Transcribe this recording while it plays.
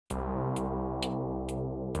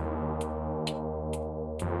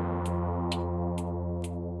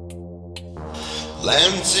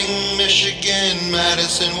Lansing, Michigan,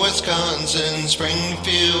 Madison, Wisconsin,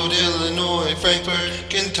 Springfield, Illinois, Frankfort,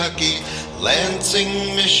 Kentucky.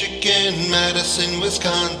 Lansing, Michigan, Madison,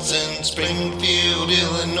 Wisconsin, Springfield,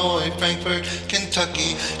 Illinois, Frankfort,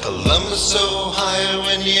 Kentucky. Columbus, Ohio,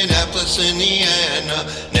 Indianapolis, Indiana,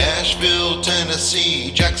 Nashville,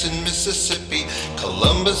 Tennessee, Jackson, Mississippi.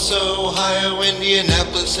 Columbus, Ohio,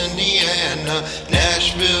 Indianapolis, Indiana,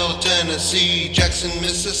 Nashville, Tennessee, Jackson,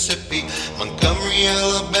 Mississippi. Montgomery,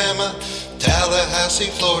 Alabama, Tallahassee,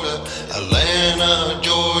 Florida, Atlanta,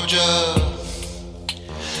 Georgia.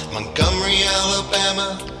 Montgomery,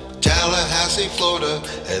 Alabama, Tallahassee, Florida,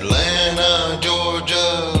 Atlanta,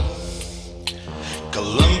 Georgia.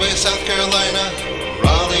 Columbia, South Carolina,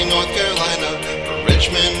 Raleigh, North Carolina,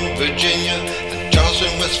 Richmond, Virginia, and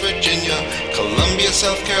Charleston, West Virginia. Columbia,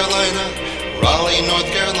 South Carolina, Raleigh,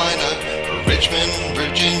 North Carolina, Richmond,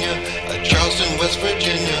 Virginia, Charleston, West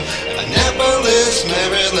Virginia, Annapolis,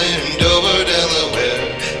 Maryland, Dover,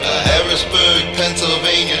 Delaware, Harrisburg,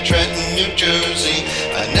 Pennsylvania, Trenton, New Jersey,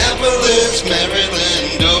 Annapolis,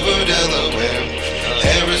 Maryland, Dover, Delaware,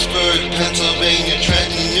 Harrisburg, Pennsylvania,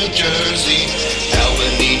 Trenton, New Jersey,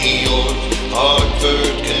 Albany, New York,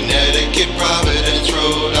 Hartford, Connecticut, Providence,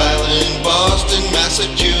 Rhode Island, Boston,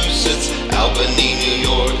 Massachusetts, Albany, New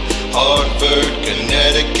York, Hartford,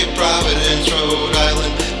 Connecticut, Providence, Rhode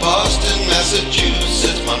Island, Boston,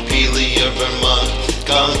 Massachusetts, Montpelier, Vermont,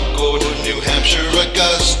 Concord, New Hampshire,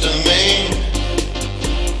 Augusta.